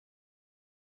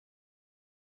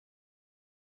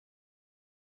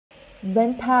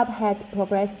Wintop has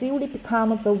progressively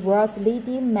become the world's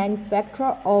leading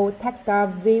manufacturer of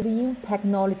textile weaving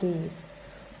technologies,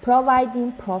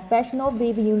 providing professional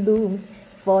weaving looms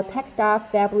for textile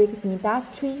fabrics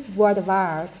industry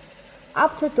worldwide.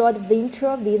 After joint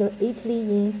venture with Italy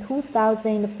in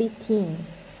 2015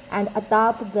 and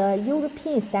adopt the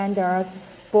European standards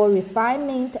for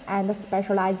refinement and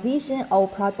specialization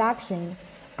of production,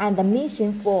 and the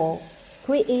mission for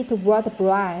create world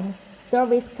brand,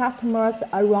 service customers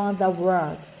around the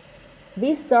world.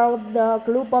 We serve the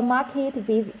global market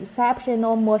with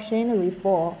exceptional machinery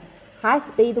for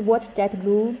high-speed water-jet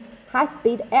loom,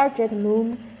 high-speed air-jet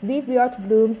loom, wave-welt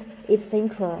looms,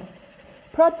 etc.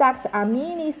 Products are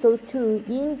mainly sold to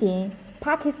India,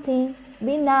 Pakistan,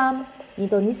 Vietnam,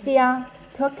 Indonesia,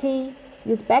 Turkey,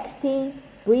 Uzbekistan,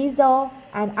 Brazil,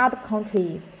 and other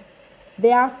countries.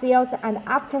 There are sales and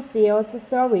after-sales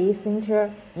service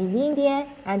centers in India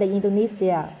and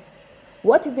Indonesia.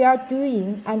 What we are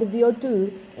doing and will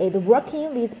do is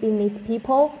working with business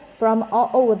people from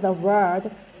all over the world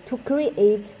to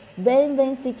create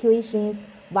win-win situations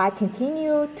while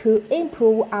continuing to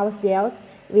improve ourselves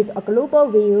with a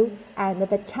global view and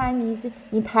the Chinese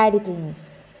intelligence.